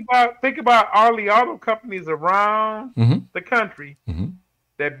mean, think about all the auto companies around the country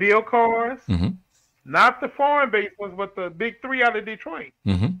that build cars, not the foreign-based ones, but the big three out of Detroit.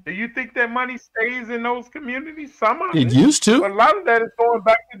 Do you think that money stays in those communities? Some of it used to. But a lot of that is going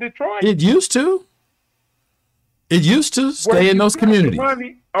back to Detroit. It used to. It used to stay in those communities.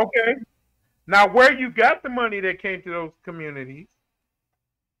 Money, okay. Now, where you got the money that came to those communities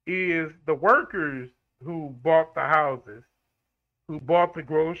is the workers who bought the houses, who bought the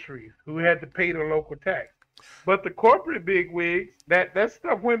groceries, who had to pay the local tax. But the corporate bigwigs, that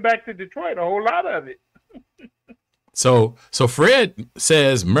stuff went back to Detroit, a whole lot of it. So Fred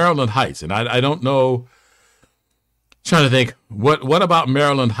says Maryland Heights, and I don't know. Trying to think what about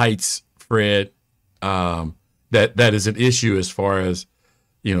Maryland Heights, Fred? That is an issue as far as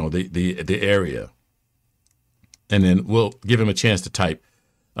the area. And then we'll give him a chance to type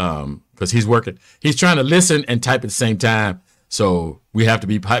because he's working. He's trying to listen and type at the same time. So we have to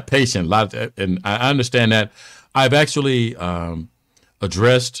be patient. And I understand that. I've actually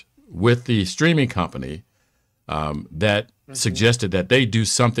addressed with the streaming company that suggested that they do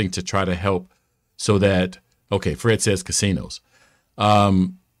something to try to help so that, okay, Fred says casinos.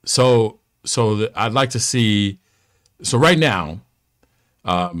 So I'd like to see, so right now,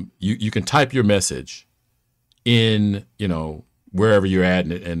 you can type your message in, wherever you're at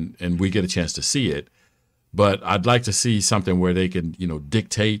and we get a chance to see it. But I'd like to see something where they can,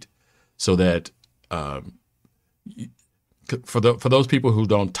 dictate so that for those people who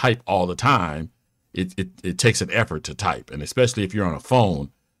don't type all the time, it takes an effort to type. And especially if you're on a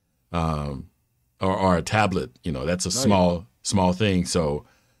phone or a tablet, that's a small thing. So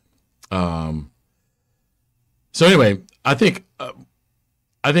anyway, I think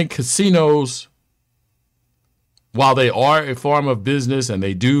casinos, while they are a form of business and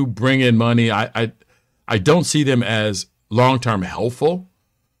they do bring in money, I don't see them as long-term helpful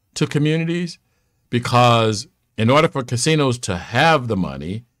to communities because in order for casinos to have the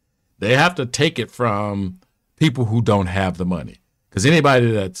money, they have to take it from people who don't have the money. Because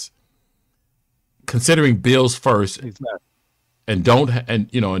anybody that's considering bills first and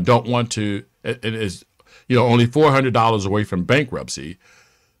don't want to, it is only $400 away from bankruptcy,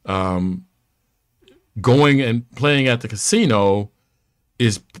 going and playing at the casino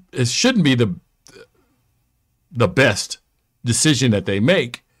shouldn't be the best decision that they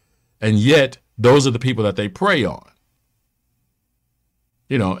make, and yet those are the people that they prey on.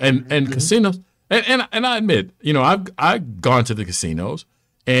 And casinos, and I admit, I've gone to the casinos,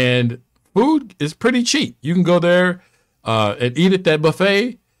 and food is pretty cheap. You can go there and eat at that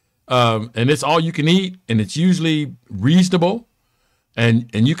buffet, and it's all you can eat, and it's usually reasonable, and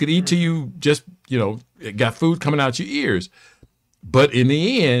you could eat till you just got food coming out your ears. But in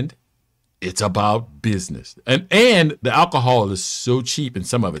the end, it's about business, and the alcohol is so cheap, and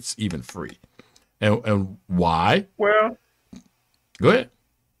some of it's even free. And why? Well, go ahead.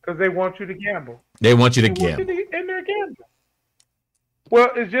 Because they want you to gamble. They want you to gamble, and they're gambling.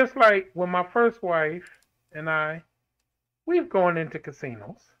 Well, it's just like when my first wife and we've gone into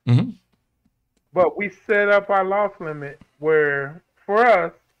casinos, but we set up our loss limit where, for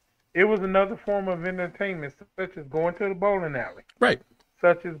us, it was another form of entertainment, such as going to the bowling alley. Right.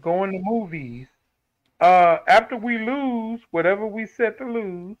 Such as going to movies. After we lose, whatever we set to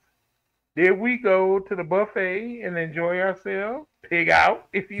lose, then we go to the buffet and enjoy ourselves, pig out,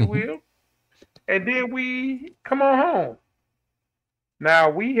 if you will, and then we come on home. Now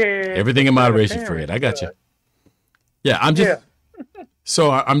we had everything in moderation, Fred. I got you. Yeah, I'm just. Yeah.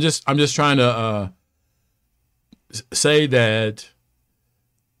 So I'm just trying to say that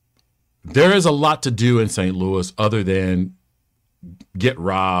there is a lot to do in St. Louis other than get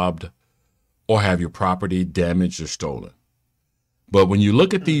robbed or have your property damaged or stolen. But when you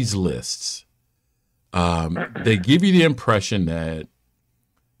look at these lists, they give you the impression that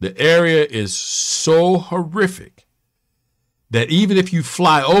the area is so horrific that even if you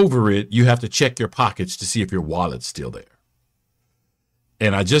fly over it, you have to check your pockets to see if your wallet's still there.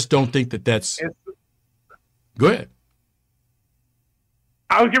 And I just don't think that's... Go ahead.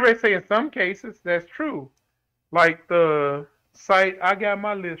 I was getting ready to say in some cases, that's true. Like the site I got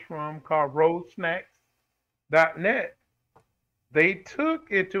my list from called roadsnacks.net. They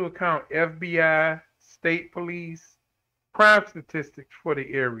took into account FBI, state police, crime statistics for the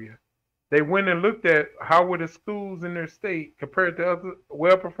area. They went and looked at how were the schools in their state compared to other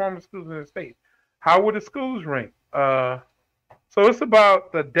well-performing schools in their state. How were the schools ranked? So it's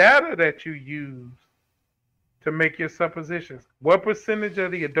about the data that you use to make your suppositions. What percentage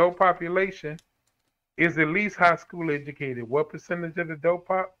of the adult population is at least high school educated? What percentage of the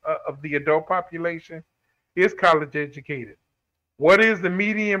adult population is college educated? what is the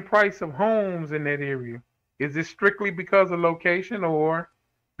median price of homes in that area? Is it strictly because of location or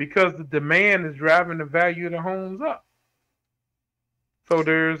because the demand is driving the value of the homes up? So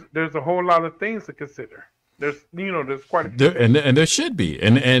there's a whole lot of things to consider. There's quite a few and there should be.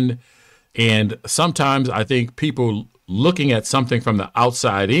 And sometimes I think people looking at something from the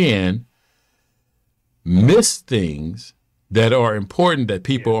outside in miss things that are important that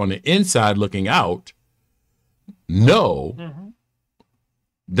people on the inside looking out know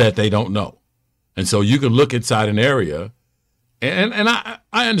that they don't know. And so you can look inside an area, and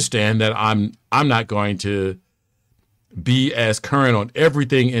I understand that I'm not going to be as current on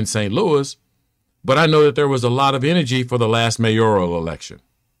everything in St. Louis, but I know that there was a lot of energy for the last mayoral election.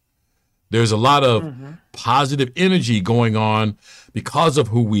 There's a lot of positive energy going on because of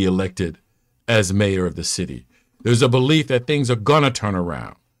who we elected as mayor of the city. There's a belief that things are gonna turn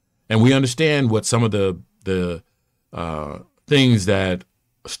around, and we understand what some of the things that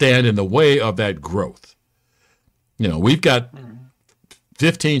stand in the way of that growth. We've got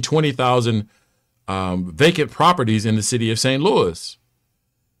 15, 20,000 vacant properties in the city of St. Louis,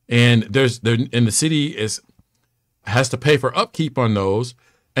 and the city has to pay for upkeep on those,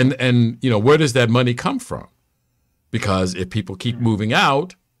 and where does that money come from? Because if people keep moving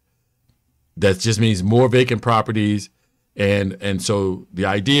out, that just means more vacant properties, and so the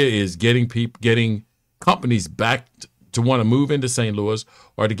idea is getting companies back to want to move into St. Louis,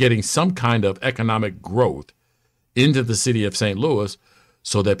 or to getting some kind of economic growth into the city of St. Louis,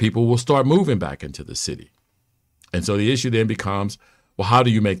 so that people will start moving back into the city. And so the issue then becomes, well, how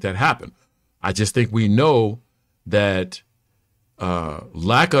do you make that happen? I just think we know that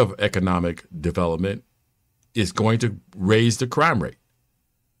lack of economic development is going to raise the crime rate.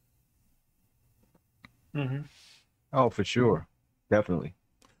 Oh, for sure. Definitely.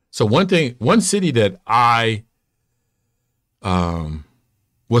 So one city that I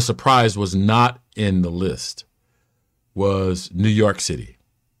was surprised was not in the list was New York City.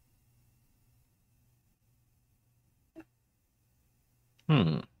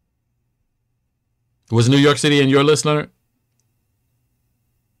 Was New York City in your list, Leonard?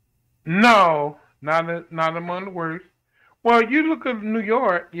 No, not among the worst. Well, you look at New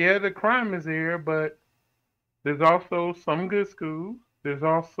York, yeah, the crime is there, but there's also some good schools. There's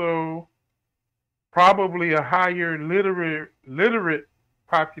also probably a higher literate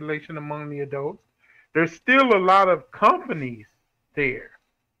population among the adults. There's still a lot of companies there.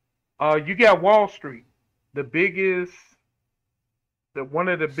 You got Wall Street, probably the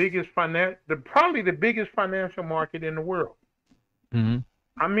biggest financial market in the world.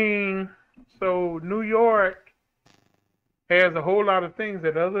 I mean, so New York has a whole lot of things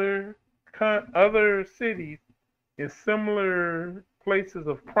that other cities in similar places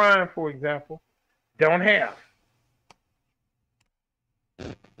of crime, for example, don't have.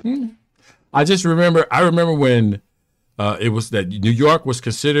 I remember when it was that New York was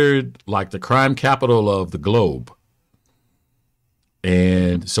considered like the crime capital of the globe.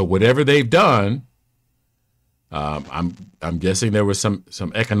 And so whatever they've done, I'm guessing there was some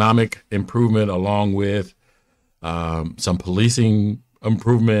economic improvement, along with some policing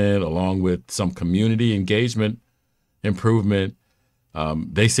improvement, along with some community engagement improvement.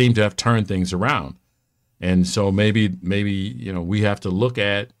 They seem to have turned things around. And so maybe we have to look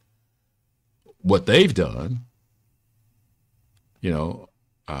at what they've done.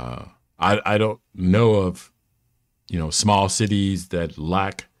 I don't know of small cities that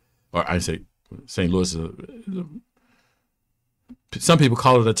lack, or I say St. Louis. Some people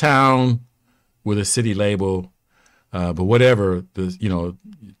call it a town with a city label, but whatever.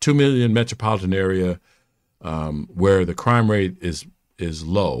 2 million metropolitan area where the crime rate is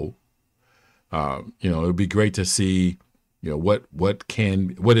low. It would be great to see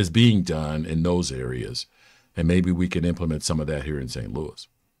what is being done in those areas, and maybe we can implement some of that here in St. Louis.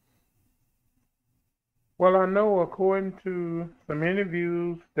 Well, I know according to some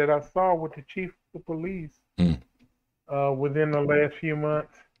interviews that I saw with the chief of police within the last few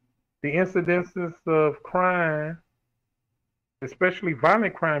months, the incidences of crime, especially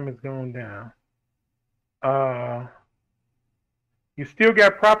violent crime, has gone down. You still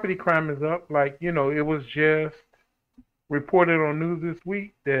got property crime is up. Like, it was just reported on news this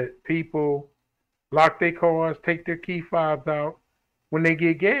week that people lock their cars, take their key fobs out when they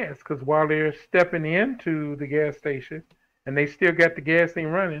get gas, because while they're stepping into the gas station and they still got the gas thing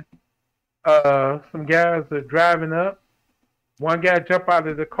running, some guys are driving up. One guy jumped out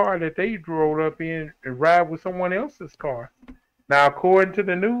of the car that they drove up in and ride with someone else's car. Now, according to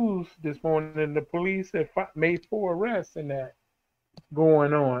the news this morning, the police have made 4 arrests in that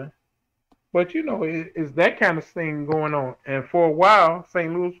going on. But it's that kind of thing going on. And for a while,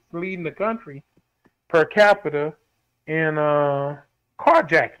 St. Louis was leading the country per capita in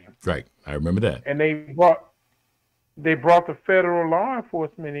carjacking. Right, I remember that. And they brought the federal law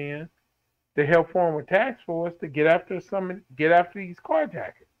enforcement in to help form a task force to get after these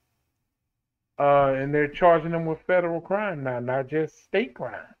carjackers. And they're charging them with federal crime now, not just state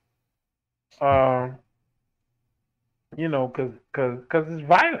crime. Because it's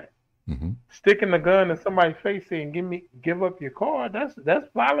violent. Mm-hmm. Sticking the gun in somebody's face and give up your car, that's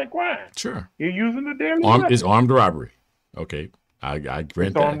violent crime. Sure. You're using a deadly weapon. It's armed robbery. Okay. I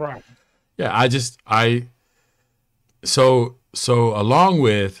grant that. Armed robbery. Yeah, so along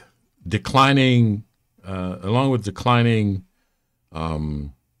with declining what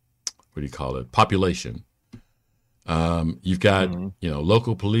do you call it? Population. You've got,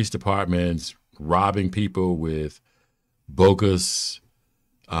 local police departments robbing people with bogus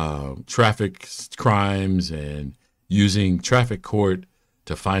traffic crimes and using traffic court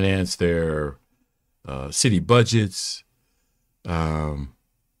to finance their city budgets. So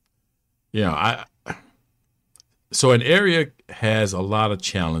an area has a lot of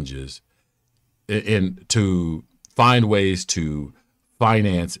challenges in to find ways to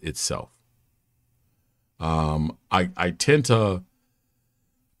finance itself. I tend to,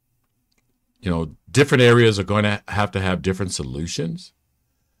 different areas are going to have different solutions,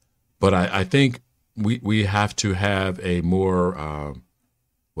 but I think we have to have a more,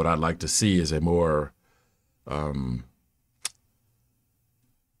 what I'd like to see is a more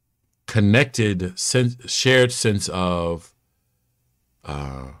connected, shared sense of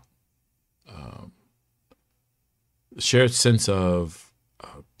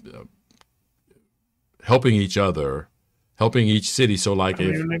helping each other, helping each city. So like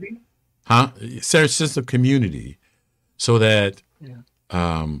community? Shared sense of community, so that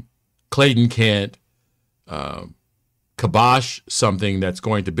Clayton can't kibosh something that's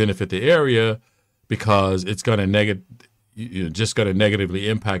going to benefit the area because it's going to just going to negatively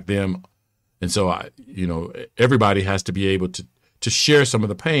impact them. And so everybody has to be able to share some of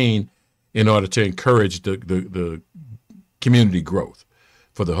the pain in order to encourage the community growth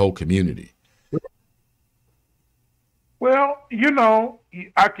for the whole community. Well,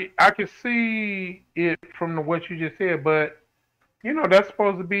 I could see it from what you just said, but that's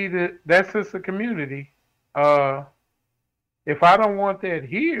supposed to be that sense of community. If I don't want that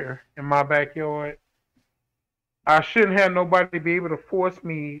here in my backyard, I shouldn't have nobody be able to force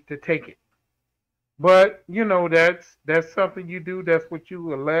me to take it. But that's something you do. That's what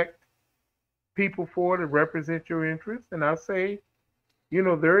you elect people for, to represent your interests. And I say,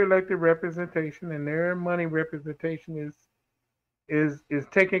 their elected representation and their money representation is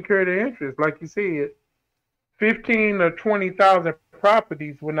taking care of their interests. Like you said, 15 or 20,000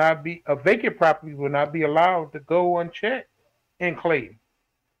 properties vacant properties will not be allowed to go unchecked in Clayton.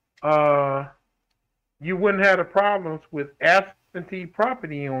 You wouldn't have the problems with absentee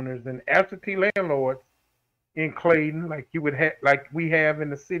property owners and absentee landlords in Clayton like we have in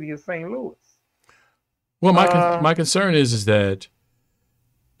the city of St. Louis. Well, my concern is that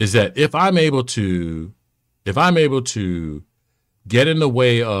if I'm able to get in the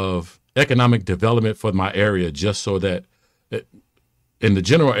way of economic development for my area, just so that in the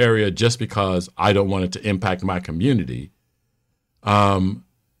general area, just because I don't want it to impact my community,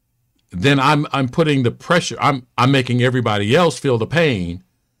 then I'm putting the pressure. I'm making everybody else feel the pain.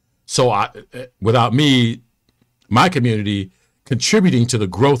 So without my community contributing to the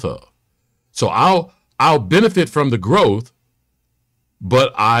growth of. So I'll benefit from the growth,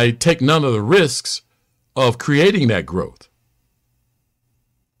 but I take none of the risks of creating that growth.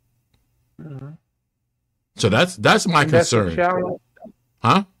 Mm-hmm. So that's my concern.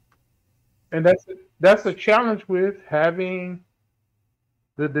 Huh? And that's a challenge with having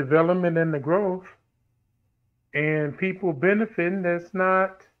the development and the growth and people benefiting that's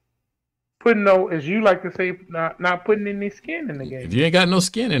not putting as you like to say, not putting any skin in the game. If you ain't got no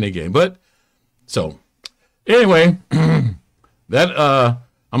skin in the game. But so anyway, that I'm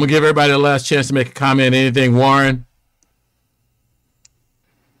gonna give everybody the last chance to make a comment. Anything, Warren?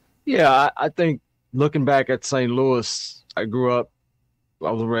 Yeah, I think looking back at St. Louis, I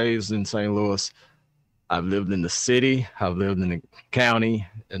was raised in St. Louis. I've lived in the city, I've lived in the county,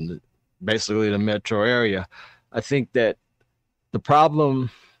 and basically the metro area. I think that the problem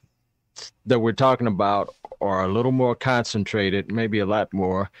that we're talking about are a little more concentrated, maybe a lot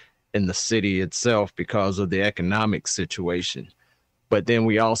more in the city itself because of the economic situation. But then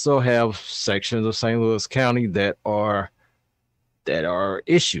we also have sections of St. Louis County that are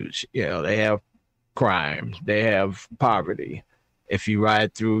issues. They have crime, they have poverty, if you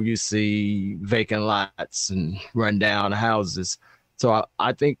ride through, you see vacant lots and run down houses. So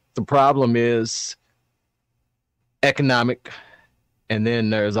I think the problem is economic. And then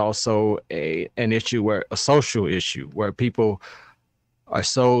there's also an issue a social issue where people are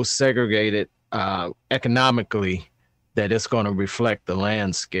so segregated economically that it's going to reflect the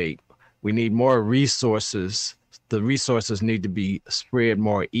landscape. We need more resources. The resources need to be spread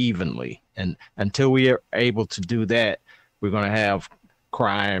more evenly. And until we are able to do that, we're going to have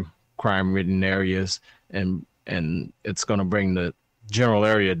crime-ridden areas, and it's going to bring the general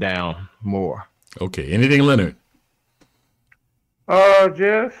area down more. Okay. Anything, Leonard?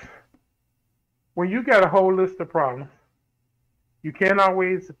 Jess, when you got a whole list of problems, you can't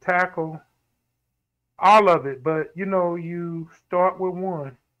always tackle all of it, but you start with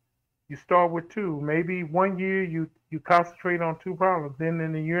one, you start with two. Maybe 1 year you concentrate on two problems, then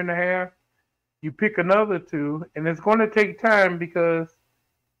in a year and a half you pick another two, and it's going to take time because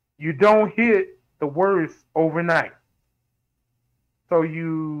you don't hit the worst overnight. So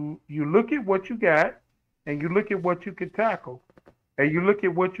you look at what you got, and you look at what you can tackle. And you look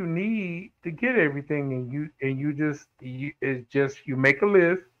at what you need to get everything, and you make a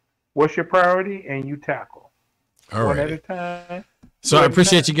list. What's your priority, and you tackle. All one right. at a time. So I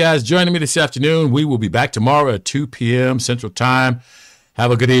appreciate you guys joining me this afternoon. We will be back tomorrow at 2 p.m. Central Time. Have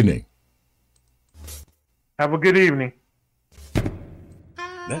a good evening. Have a good evening.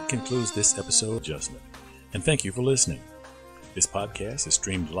 That concludes this episode of Adjustment, and thank you for listening. This podcast is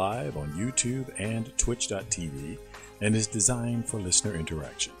streamed live on YouTube and Twitch.tv. and is designed for listener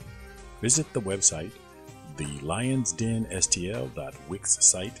interaction. Visit the website,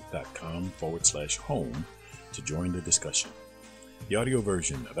 thelionsdenstl.wixsite.com/home to join the discussion. The audio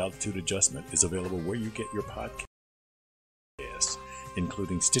version of Altitude Adjustment is available where you get your podcasts,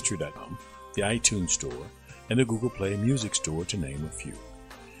 including Stitcher.com, the iTunes Store, and the Google Play Music Store, to name a few.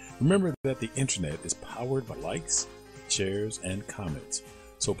 Remember that the internet is powered by likes, shares, and comments.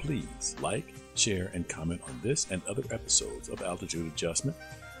 So please like, share, and comment on this and other episodes of Altitude Adjustment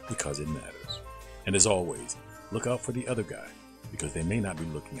because it matters. And as always, look out for the other guy because they may not be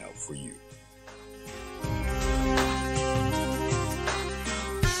looking out for you.